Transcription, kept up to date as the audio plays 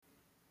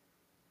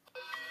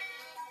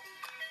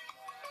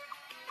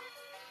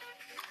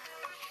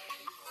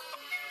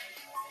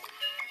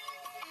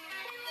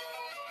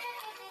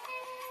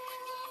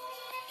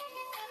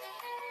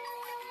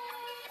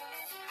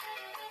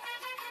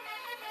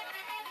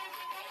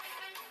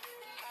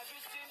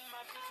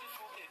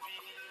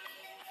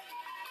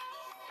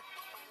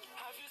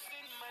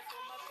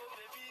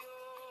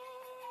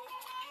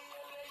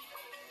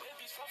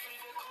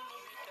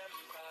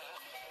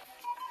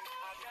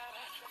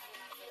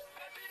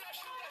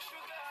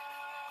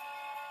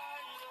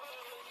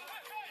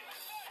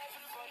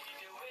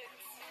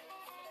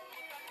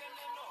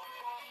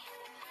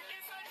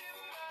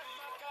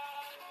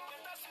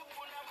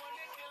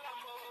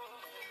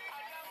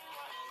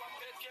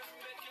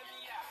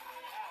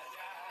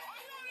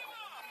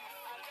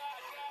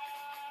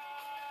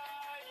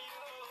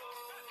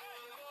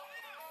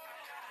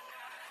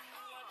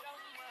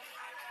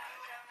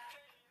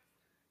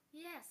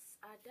Yes,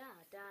 Ada.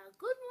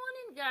 Good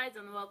morning, guys,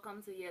 and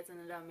welcome to yet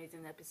another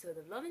amazing episode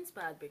of Love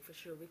Inspired Breakfast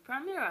Show with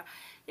Primera.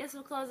 Yes,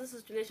 of course, this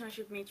is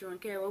Relationship Meet Your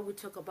Care, where we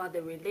talk about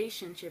the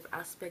relationship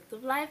aspect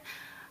of life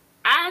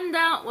and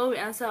where we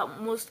answer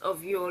most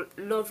of your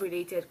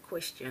love-related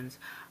questions.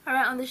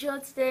 Alright, on the show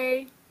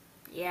today,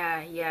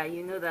 yeah,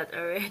 you know that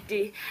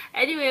already.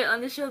 Anyway,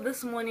 on the show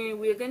this morning,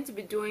 we're going to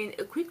be doing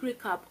a quick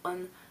recap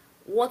on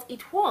what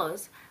it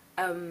was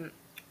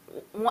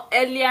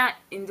earlier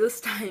in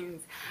those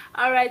times.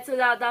 All right, so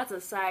that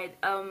aside,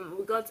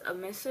 we got a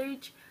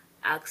message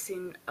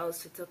asking us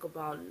to talk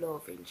about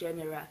love in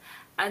general,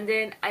 and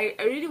then I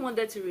really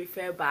wanted to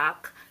refer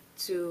back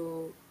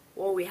to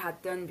what we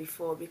had done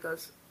before,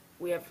 because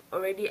we have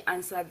already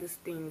answered these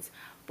things,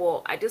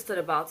 but I just thought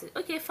about it.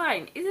 Okay,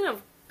 fine, instead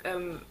of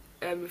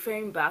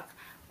referring back,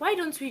 why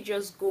don't we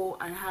just go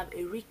and have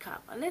a recap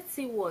and let's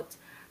see what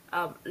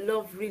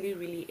love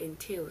really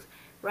entails.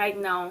 Right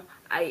now,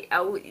 I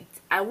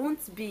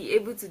won't be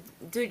able to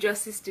do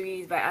justice to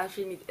it by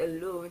answering it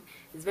alone.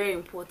 It's very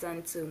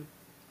important to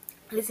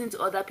listen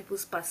to other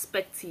people's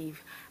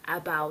perspective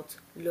about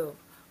love.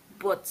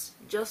 But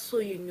just so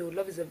you know,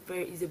 love is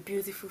a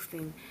beautiful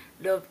thing.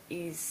 Love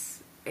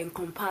is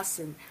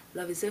encompassing.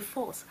 Love is a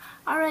force.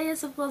 Alright,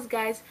 yes, of course,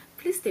 guys,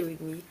 please stay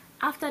with me.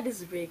 After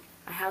this break,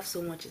 I have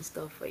so much in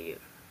store for you.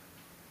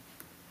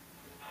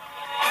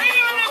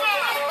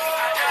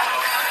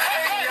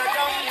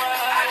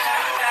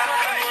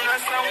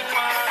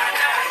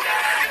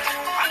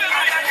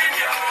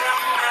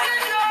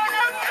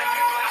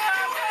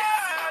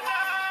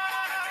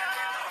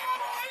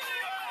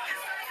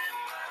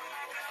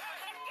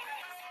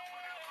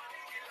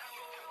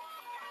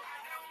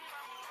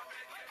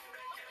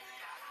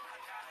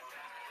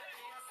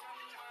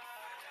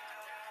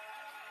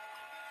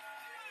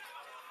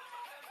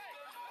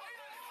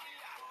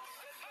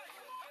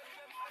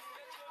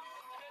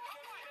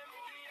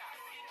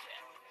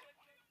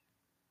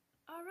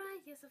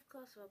 Alright, yes, of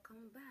course,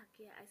 welcome back.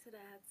 Yeah, I said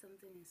I had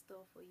something in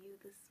store for you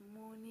this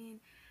morning,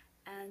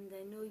 and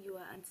I know you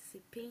are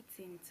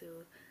anticipating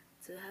to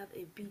have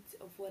a bit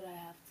of what I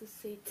have to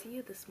say to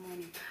you this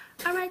morning.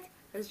 Alright,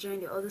 let's join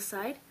the other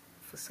side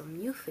for some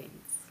new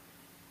things.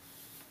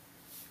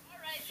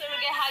 Alright, so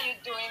Ruge, how you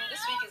doing?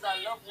 This week is our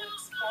Love Week,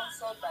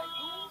 sponsored by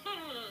you.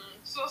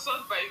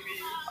 Sponsored by me.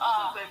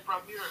 Sponsored by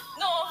Primera.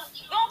 No,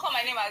 don't call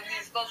my name as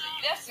this, because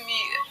left to me,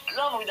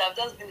 love would have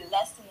just been the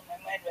last thing on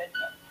my mind right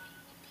now.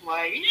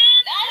 Why? I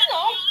don't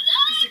know.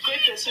 It's the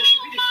greatest, so it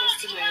should be the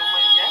first thing on your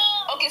mind,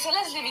 yeah? Okay, so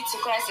let's leave it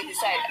to Christ to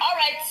decide.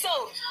 Alright,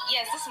 so,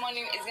 yes, this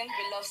morning is going to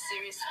be Love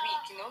Series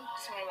Week, you know.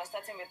 This morning we're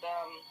starting with,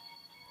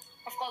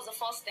 of course, the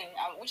first thing,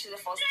 which is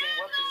the first thing,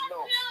 what is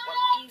love? What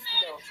is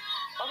love?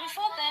 But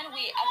before then,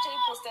 we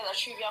actually posted a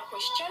trivia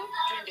question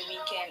during the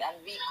weekend, and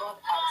we got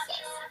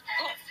answers.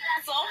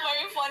 Some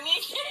very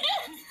funny.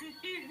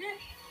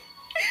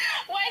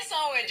 Why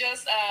some were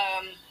just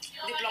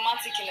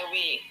diplomatic in a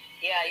way.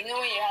 Yeah, you know,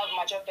 when you have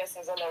mature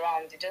persons all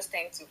around, you just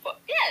tend to. But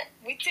yeah,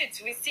 we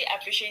still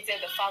appreciated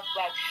the fact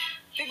that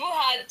people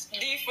had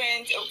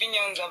different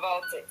opinions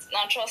about it.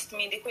 Now, trust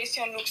me, the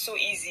question looks so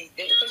easy.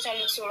 The question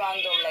looks so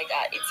random. Like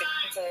it's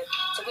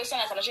a question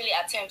I can actually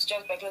attempt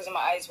just by closing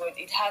my eyes. But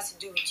it has to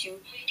do with you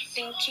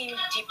thinking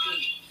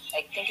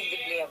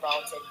deeply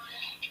about it.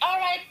 All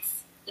right,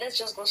 let's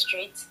just go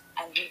straight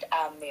and read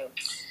our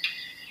mails.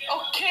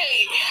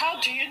 Okay,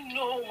 how do you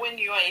know when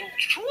you are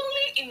truly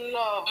in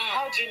love?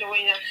 How do you know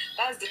when you're...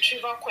 That's the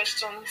trivial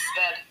questions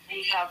that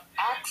we have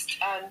asked,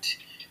 and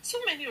so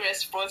many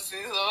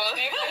responses.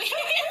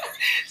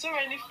 So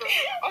many.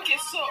 Okay,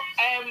 so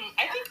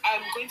I think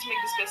I'm going to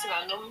make this person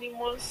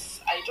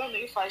anonymous. I don't know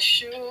if I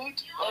should.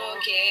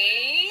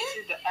 Okay.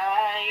 See the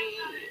eye.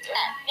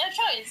 Your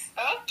choice.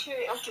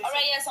 Okay.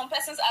 Alright, yeah, some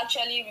persons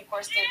actually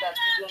requested that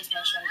we don't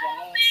mention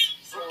their names.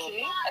 So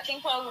Okay. I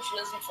think probably we should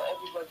listen for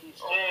everybody.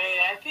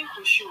 I think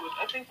we should.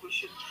 Okay.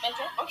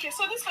 Okay,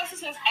 so this person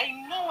says, I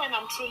know when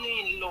I'm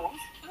truly in love.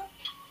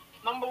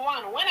 Number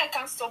one, when I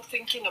can't stop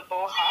thinking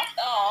about her.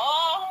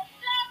 Oh.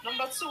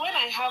 Number two, when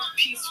I have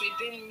peace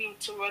within me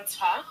towards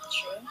her.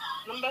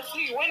 True. Number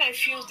three, when I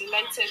feel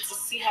delighted to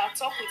see her,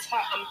 talk with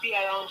her, and be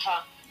around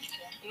her.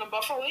 Okay.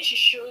 Number four, when she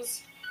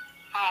shows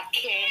her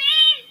care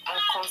and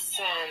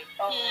concern.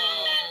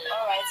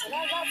 Alright, so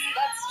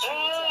that's true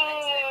to an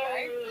extent,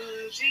 right?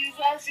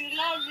 Jesus, you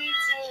love me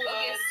too.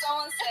 Okay,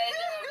 someone said,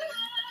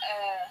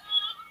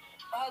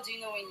 how do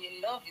you know when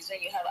you love is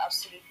when you have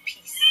absolute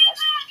peace.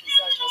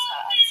 That was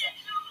her answer.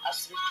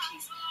 Absolute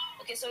peace.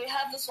 Okay, so we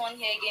have this one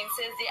here again. It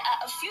says there are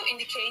a few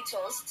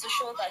indicators to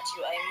show that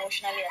you are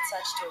emotionally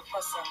attached to a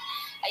person.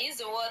 I use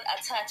the word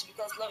attached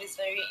because love is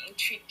very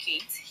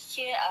intricate.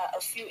 Here are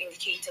a few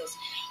indicators.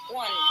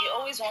 One, you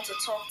always want to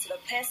talk to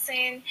the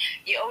person.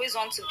 You always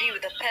want to be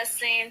with the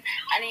person.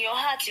 And in your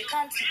heart, you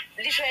can't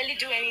literally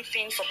do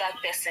anything for that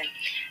person.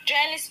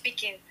 Generally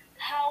speaking,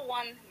 how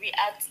one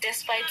reacts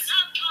despite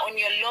on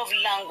your love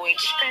language.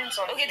 Depends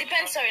on. Okay,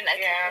 depends. Sorry,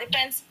 Yeah.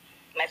 depends.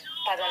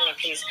 Pardon me,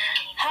 please.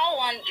 How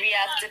one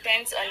reacts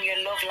depends on your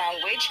love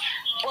language.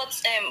 But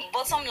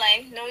bottom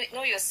line,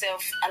 know yourself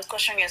and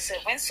caution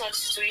yourself when such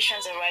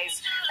situations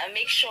arise, and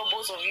make sure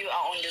both of you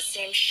are on the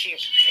same ship.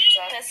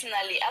 Exactly.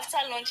 Personally, after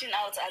launching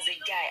out as a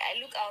guy, I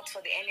look out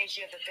for the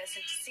energy of the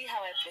person to see how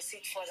I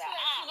proceed further.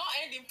 Not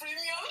end in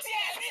premiums.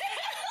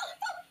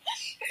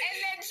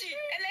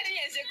 Energy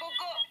is a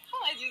coco. How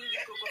am I using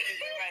the coco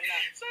figure right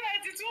now? So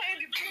that it won't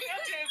end in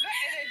premiums. That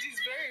energy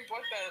is very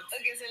important.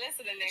 Okay, so let's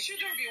do the It next.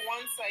 shouldn't be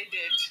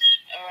one-sided.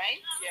 All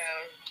right.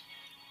 Yeah.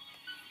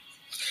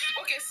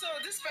 Okay, so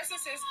this person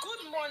says,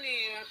 good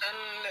morning,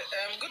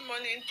 and good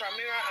morning,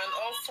 Pramira, and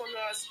all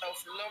followers of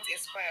Love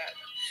Inspired.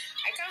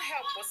 I can't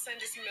help but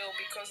send this mail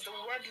because the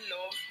word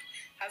love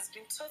has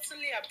been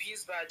totally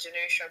abused by our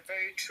generation.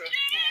 Very true.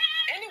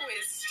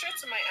 Anyways, straight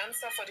to my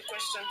answer for the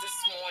question this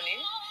morning.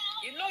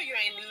 You know you're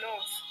in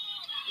love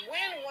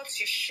when what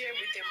you share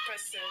with a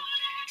person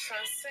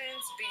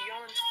transcends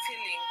beyond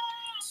feeling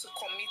to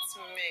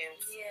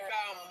commitment. Yeah.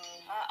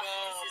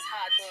 This is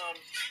hard.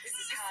 This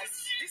is hard.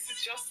 This is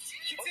just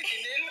hitting the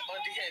nail on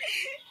the head.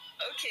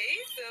 Okay,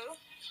 so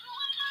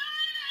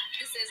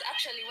this says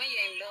actually when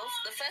you're in love,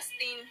 the first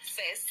thing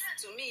first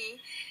to me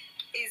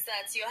is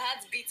that your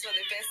heart beats for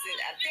the person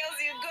and tells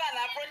you go and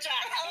approach her.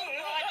 Oh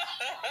God.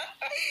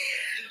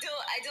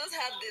 Though I don't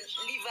have the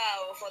liver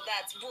for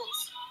that, but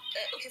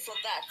okay for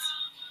that.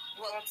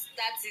 But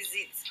that is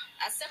it.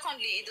 And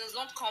secondly, it does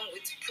not come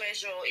with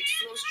pressure. It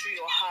flows through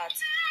your heart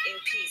in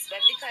peace.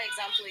 Biblical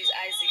example is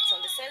Isaac.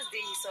 From the first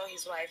day he saw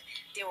his wife,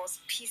 there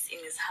was peace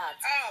in his heart.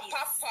 Peace.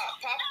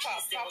 Papa.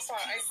 There was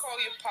I peace. call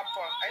you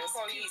Papa. I There was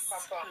call you peace.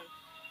 Papa.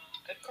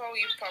 I call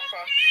you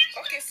Papa.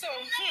 Okay, so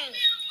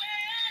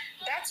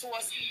that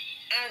was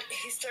an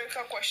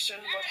historical question,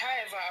 but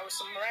however, I will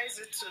summarize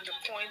it to the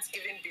points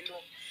given below.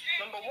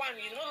 Number one,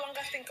 you no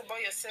longer think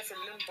about yourself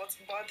alone, but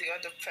about the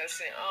other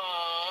person.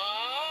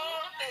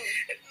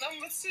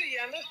 Number two,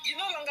 you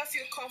no longer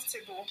feel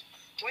comfortable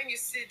when you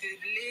see the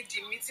lady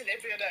meeting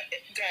every other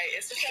guy,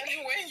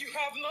 especially when you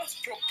have not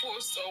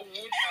proposed or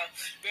wooed her.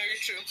 Very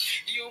true.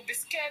 You'll be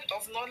scared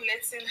of not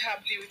letting her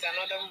be with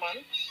another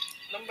man.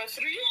 Number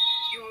three,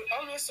 you will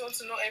always want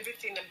to know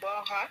everything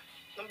about her.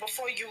 Number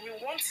four, you will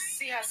want to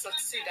see her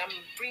succeed and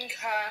bring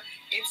her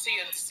into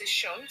your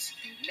decisions.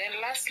 Then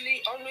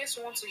lastly, always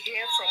want to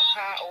hear from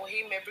her or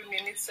him every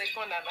minute,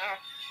 second, and I'm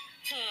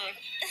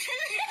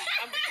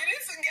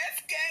beginning to get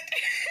scared.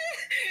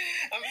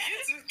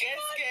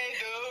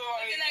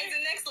 Okay, like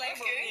the next line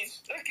for me.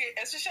 Okay,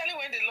 especially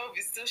when the love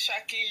is still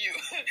shocking you.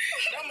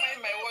 Don't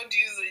mind my word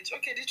usage.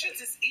 Okay, the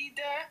truth is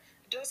either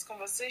those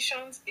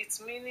conversations it's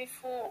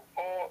meaningful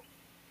or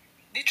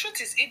the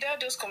truth is either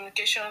those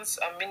communications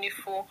are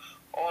meaningful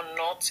or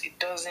not, it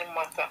doesn't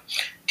matter.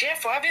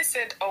 Therefore, having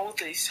said all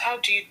this, how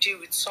do you deal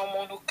with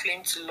someone who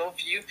claims to love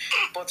you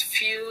but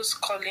feels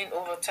calling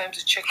over time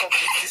to check up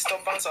with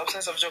disturbance or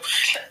absence of joy?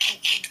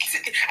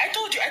 I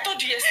told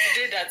you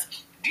yesterday that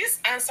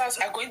these answers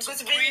are going to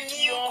bring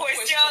new more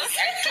questions.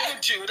 I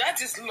told you that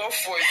is love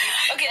for you.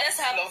 Okay, let's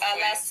have Love our for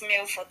you. last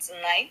meal for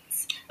tonight.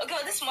 Okay,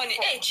 well, this morning.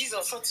 Hey,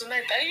 Jesus. For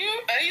tonight, are you?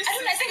 I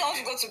think I want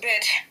to go to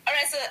bed. All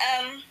right, so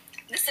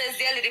this says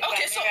dear Lady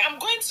Okay, so Pramira. I'm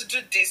going to do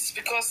this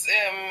because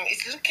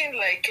it's looking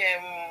like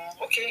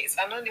okay, it's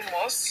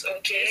anonymous.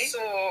 Okay, so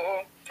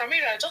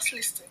Pramira, just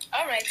listen.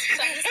 All right,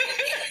 so I'm listening.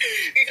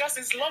 Because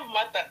it's love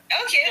matter.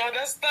 Okay. You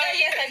understand?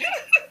 Yes, I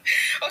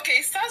do. Okay,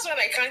 it starts when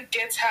I can't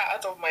get her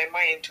out of my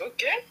mind.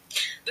 Okay,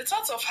 the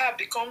thought of her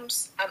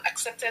becomes an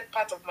accepted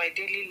part of my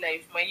daily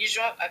life. My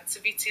usual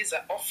activities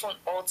are often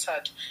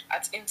altered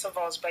at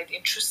intervals by the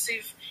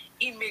intrusive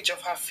image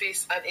of her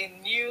face and a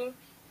new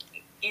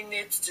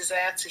innate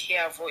desire to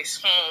hear her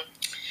voice.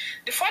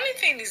 The funny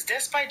thing is,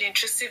 despite the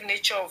intrusive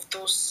nature of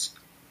those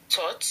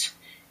thoughts,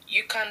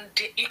 you can't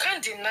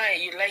deny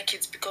you like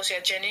it because you're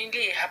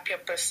genuinely a happier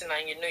person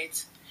and you know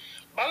it.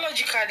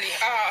 Biologically,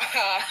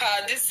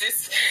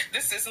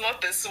 this is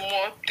not a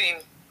small thing.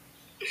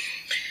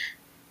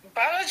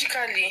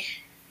 Biologically,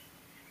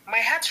 my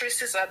heart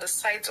races at the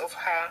sight of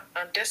her,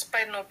 and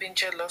despite not being a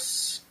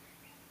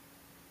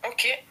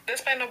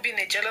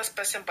jealous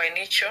person by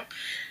nature,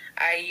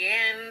 I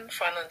yearn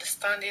for an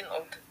understanding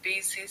of the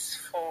basis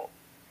for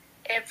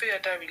every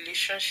other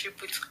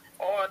relationship with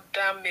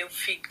other male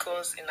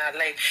figures in her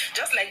life.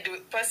 Just like the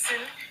person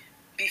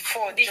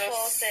before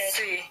just said.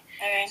 say.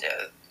 Alright.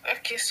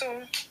 Okay,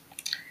 so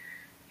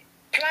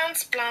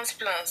plans.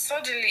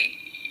 Suddenly,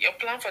 your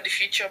plan for the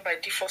future by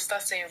default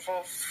starts to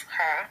involve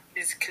her,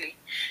 basically.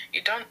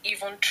 You don't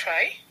even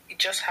try. it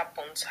just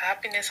happens.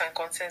 Happiness and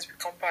content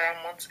become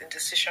paramount in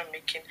decision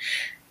making.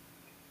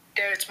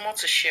 There is more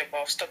to share, but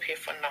I'll stop here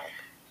for now.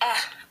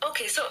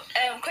 Okay, so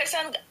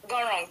question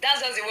gone wrong.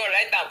 That's just the word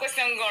right now.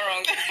 Question gone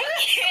wrong.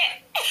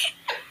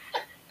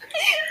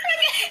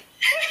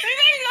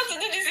 Remember not to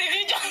do this if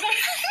you just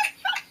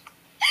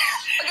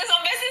okay,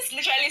 some persons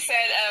literally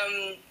said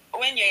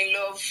when you're in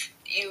love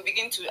you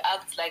begin to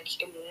act like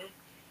a moon.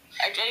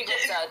 I really got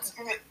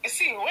that.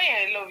 See, when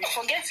you're in love, you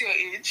forget your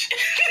age.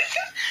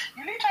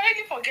 You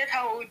literally forget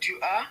how old you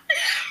are.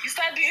 You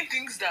start doing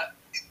things that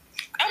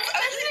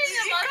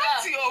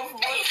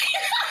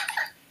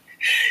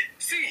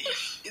see,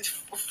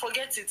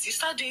 forget it. You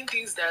start doing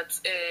things that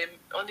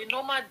on a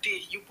normal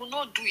day you will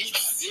not do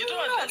it. You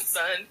don't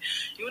understand.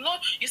 You will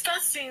not. You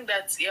start seeing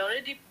that you're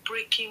already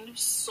breaking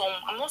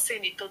some. I'm not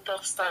saying the total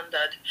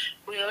standard,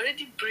 but you're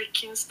already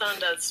breaking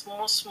standards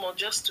small,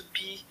 just to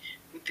be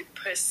with the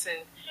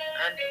person.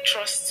 And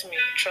trust me.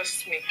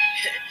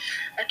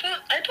 I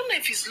don't know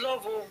if it's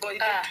love but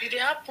it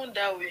happened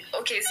that way.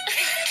 Okay.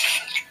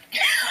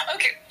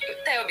 Okay,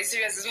 I'll be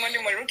serious. It's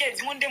Monday morning. Okay,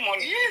 it's Monday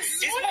morning.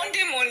 Yes, it's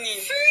Monday morning.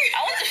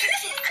 I want to.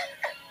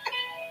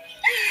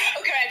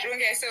 Okay, right.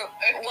 Okay, so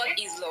what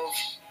is love?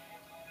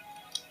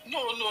 No,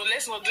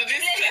 let's not do this.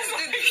 Let's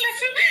do this.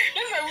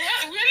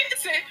 We need to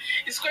say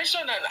it's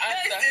question and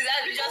answer.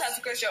 We just ask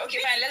a question. Okay,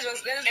 fine. Let's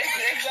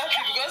exactly,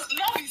 because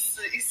love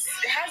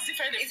it has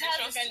different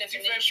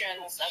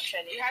definitions.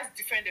 Actually, it has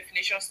different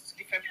definitions to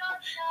different people.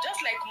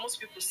 Just like most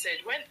people said,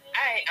 when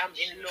I'm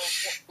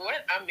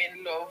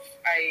in love,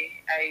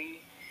 I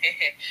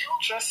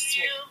trust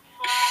me.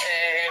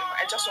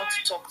 I just want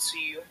to talk to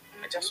you.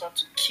 I just want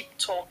to keep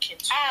talking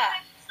to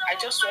you. I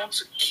just want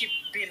to keep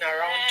being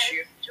around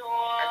you.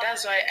 And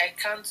that's why I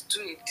can't do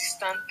a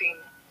distant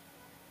thing.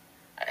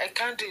 I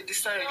can't do a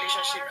distant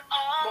relationship.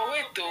 But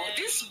wait though,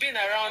 this being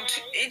around,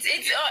 it's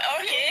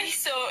okay.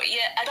 So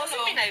yeah, I don't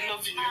doesn't mean I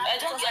love you. I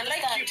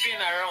like you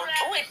being around.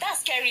 Oh wait, that's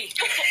scary.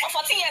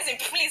 14 years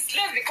in, please,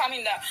 let's be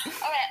coming down.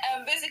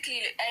 Alright, basically,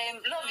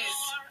 love is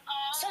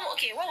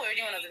okay, while we were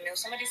reading one of the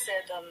mails, somebody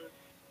said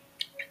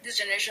this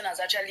generation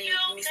has actually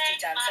missed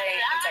it and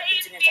started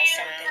interpreting it as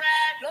something.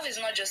 Love is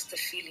not just a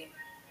feeling.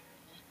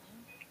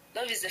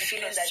 Love is the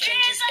feeling that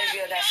changes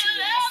every other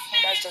feeling.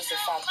 That's just a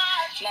fact.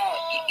 Now,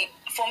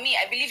 for me,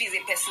 I believe it's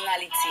a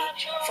personality.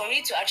 For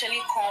me to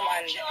actually come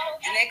and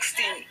the next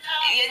thing,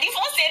 the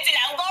first setting,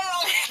 I've gone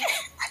wrong.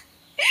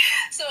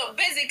 So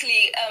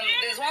basically,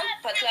 there's one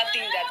particular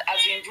thing that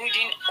has been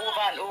brooding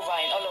over and over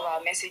in all of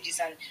our messages,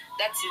 and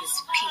that is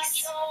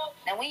peace.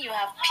 Now, when you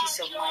have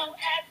peace of mind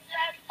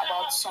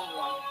about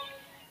someone,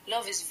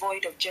 love is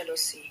void of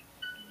jealousy.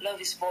 Love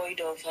is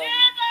void of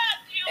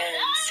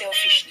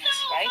selfishness,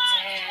 right?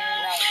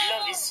 Now,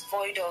 love is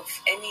void of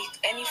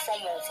any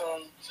form of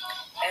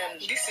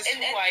this is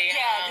who I am.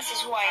 Yeah, this is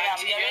who I am.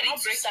 You're ready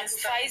to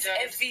sacrifice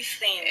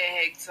everything.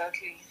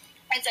 Exactly.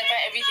 And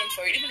sacrifice everything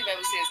for it. Even the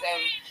Bible says,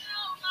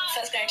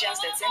 1 Corinthians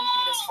 13,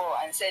 verse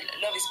 4, and said,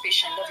 love is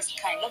patient, love is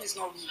kind, love is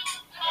not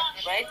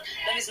rude, right?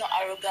 Love is not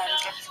arrogant.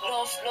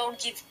 Love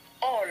gives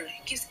all,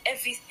 gives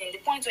everything. The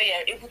point where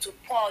you're able to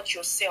pour out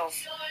yourself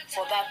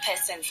for that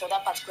person, for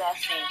that particular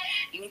thing,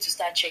 you need to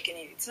start checking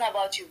it. It's not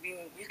about you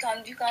being. You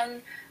can be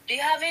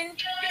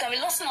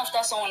lusting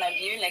after someone and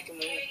behaving like a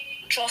moon.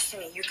 Trust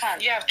me, you can.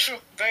 Yeah, true,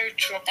 very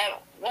true.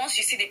 Once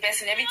you see the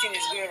person, everything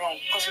is going wrong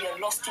because you are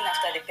lusting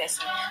after the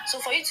person. So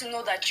for you to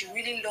know that you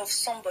really love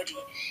somebody,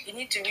 you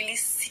need to really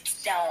sit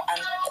down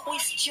and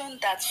question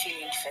that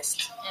feeling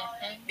first.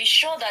 Mm-hmm. Be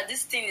sure that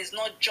this thing is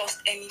not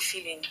just any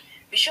feeling.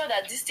 Be sure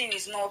that this thing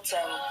is not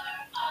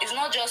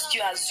just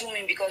you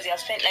assuming because you have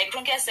spent, like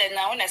Ronke said.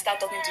 Now when I start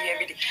talking to you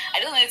every day,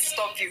 I don't know to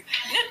stop you.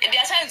 There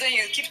are times when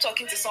you keep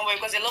talking to somebody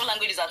because your love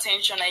language is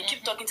attention, and you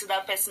keep talking to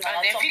that person, and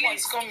at some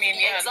point,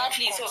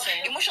 exactly. So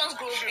emotions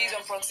grow based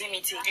on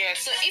proximity.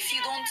 Yes. So if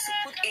you don't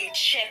put a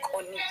check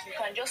on it, you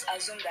can just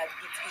assume that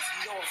it is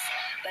love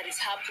that is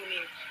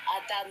happening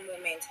at that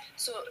moment.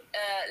 So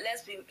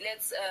let's be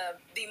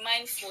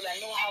mindful and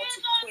know how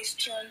to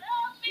question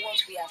what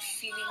we are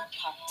feeling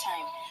per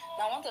time.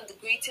 Now, one of the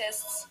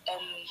greatest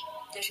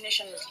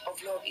definitions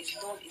of love is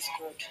God,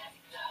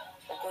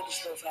 or God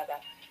is love, rather.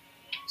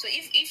 So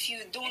if you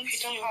don't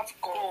have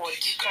God,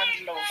 you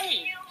can't love,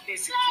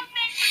 basically.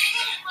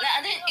 Now,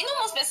 and then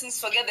most persons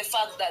forget the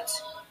fact that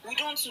we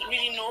don't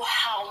really know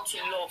how to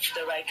love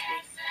the right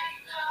way.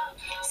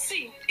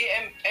 See,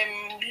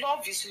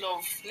 love is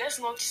love. Let's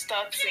not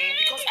start saying,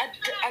 because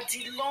at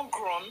the long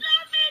run,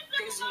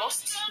 there's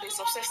lust, there's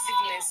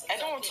obsessiveness. I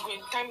don't want to go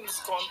in, time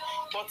is gone,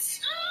 but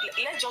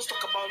let's just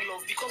talk about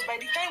love, because by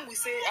the time we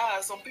say,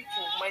 some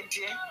people, my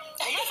dear,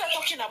 when we start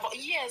talking about,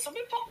 some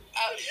people,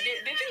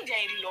 they think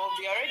they're in love,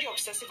 they're already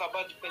obsessive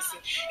about the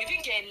person. You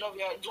think you're in love,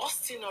 you're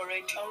lusting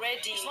already.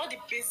 It's not the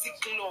basic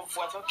love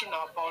we're talking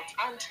about.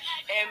 And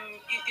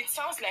it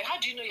sounds like, how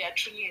do you know you're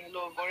truly in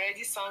love?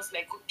 Already sounds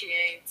like,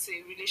 okay, it's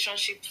a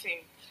relationship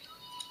thing.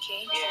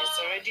 Okay. Yeah, it's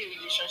already a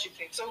relationship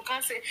thing. So we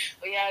can't say,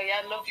 oh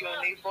yeah, love your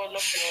neighbor, love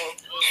your.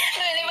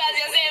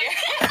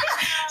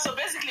 So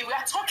basically, we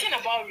are talking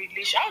about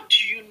relation. How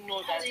do you know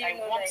that I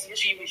want to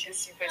be with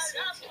this person?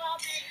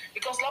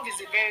 Because love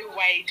is a very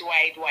wide.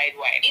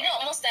 You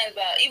know, most times,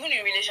 even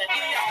in relationship.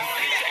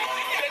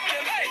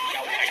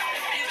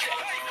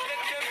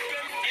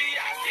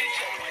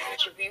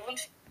 We even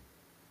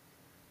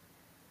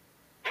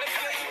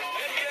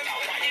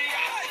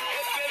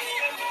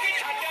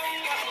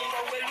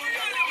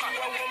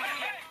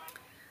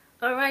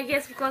Alright,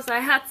 yes, because I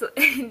had to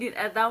end it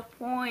at that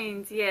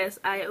point. Yes,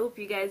 I hope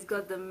you guys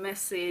got the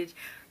message.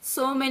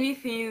 So many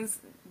things,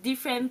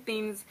 different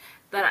things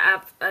that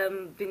have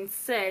been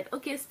said.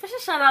 Okay, special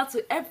shout out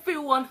to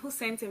everyone who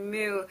sent a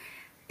mail.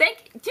 Do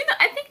you know,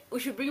 I think we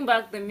should bring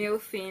back the mail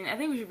thing. I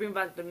think we should bring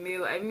back the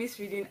mail. I miss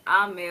reading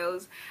our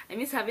mails. I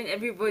miss having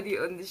everybody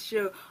on the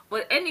show.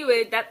 But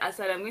anyway, that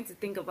aside, I'm going to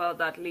think about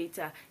that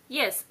later.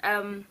 Yes,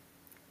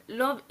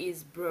 love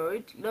is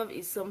broad. Love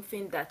is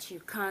something that you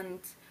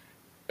can't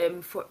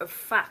for a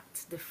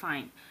fact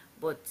define,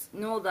 but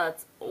know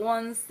that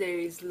once there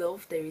is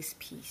love, there is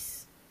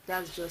peace.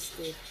 That's just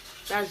it.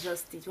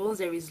 Once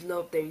there is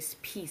love, there is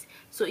peace.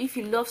 So if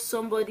you love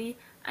somebody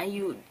and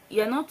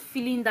you're not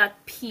feeling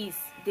that peace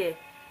there,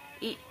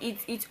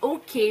 it's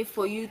okay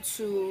for you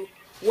to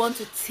want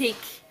to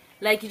take,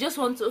 like, you just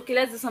want to, okay,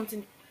 let's do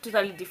something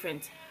totally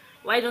different.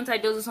 Why don't I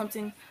just do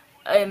something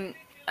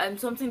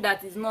something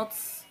that is not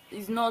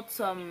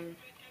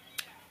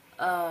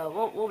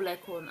what will I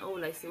call, what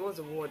will I say, what's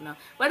the word now?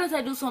 Why don't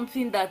I do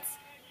something that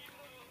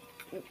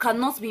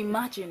cannot be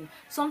imagined,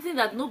 something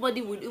that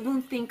nobody would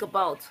even think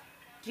about?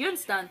 Do you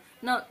understand?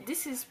 Now,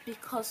 this is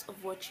because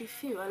of what you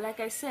feel. And like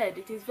I said,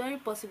 it is very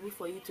possible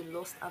for you to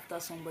lust after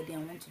somebody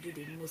and want to do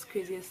the most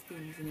craziest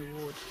things in the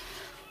world.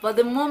 But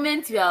the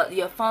moment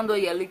you found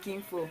what you're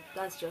looking for,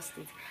 that's just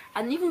it.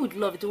 And even with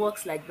love, it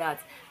works like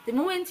that. The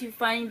moment you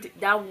find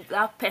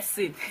that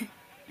person,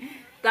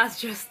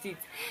 that's just it.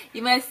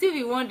 You might still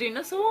be wondering,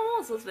 oh, so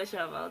what's so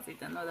special about it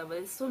and all that, but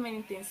there's so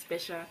many things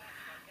special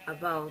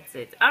about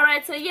it.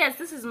 Alright, so yes,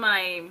 this is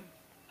my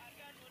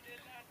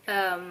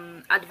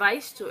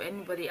advice to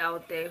anybody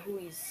out there who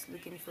is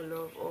looking for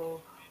love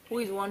or who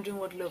is wondering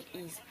what love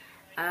is.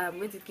 I'm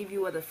going to give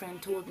you what a friend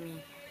told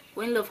me.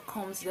 When love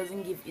comes,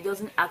 it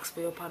doesn't ask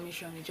for your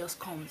permission, it just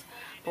comes.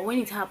 But when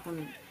it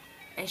happens,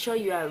 ensure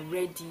you are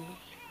ready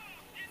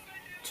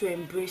to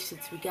embrace it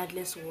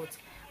regardless of what,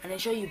 and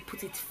ensure you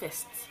put it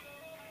first.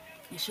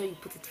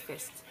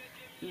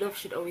 Love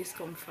should always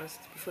come first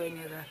before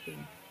any other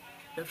thing.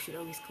 Love should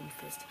always come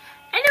first.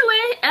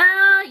 Anyway,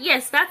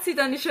 yes, that's it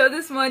on the show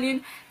this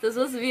morning. It was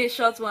supposed to be a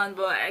short one,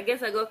 but I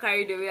guess I got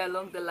carried away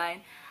along the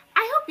line.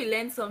 I hope you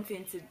learned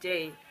something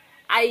today.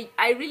 I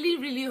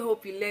really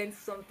hope you learned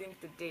something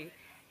today.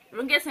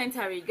 Runge sent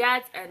her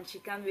regards and she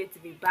can't wait to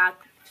be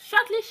back.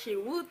 Shortly she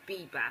would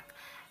be back.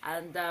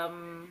 And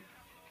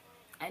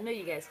I know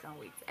you guys can't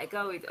wait. I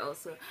can't wait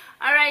also.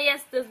 Alright,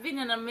 yes, there's been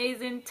an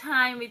amazing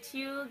time with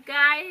you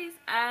guys.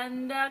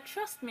 And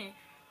trust me,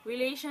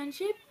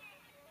 relationship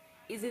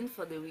isn't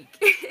for the weak.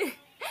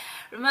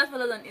 Remember to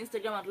follow us on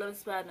Instagram at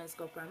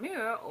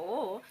loveinspired_premier,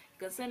 or you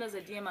can send us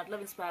a DM at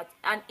loveinspired,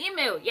 an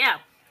email, yeah,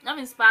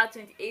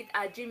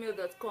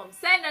 loveinspired28@gmail.com.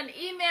 Send an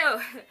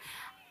email.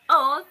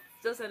 Or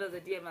just send us a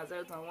DM at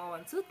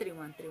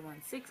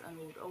 01112313116, and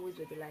we would always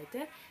be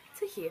delighted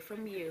to hear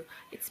from you.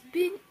 It's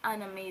been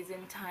an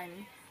amazing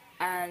time,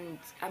 and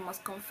I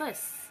must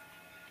confess,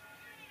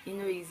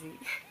 easy.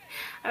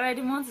 Alright,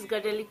 the month is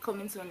gradually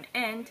coming to an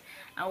end,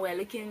 and we're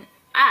looking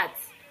at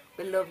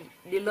the love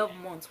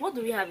month. What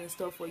do we have in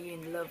store for you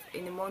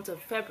in the month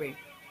of February?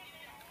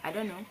 I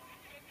don't know.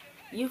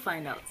 You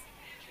find out.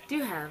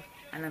 Do have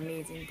an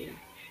amazing day.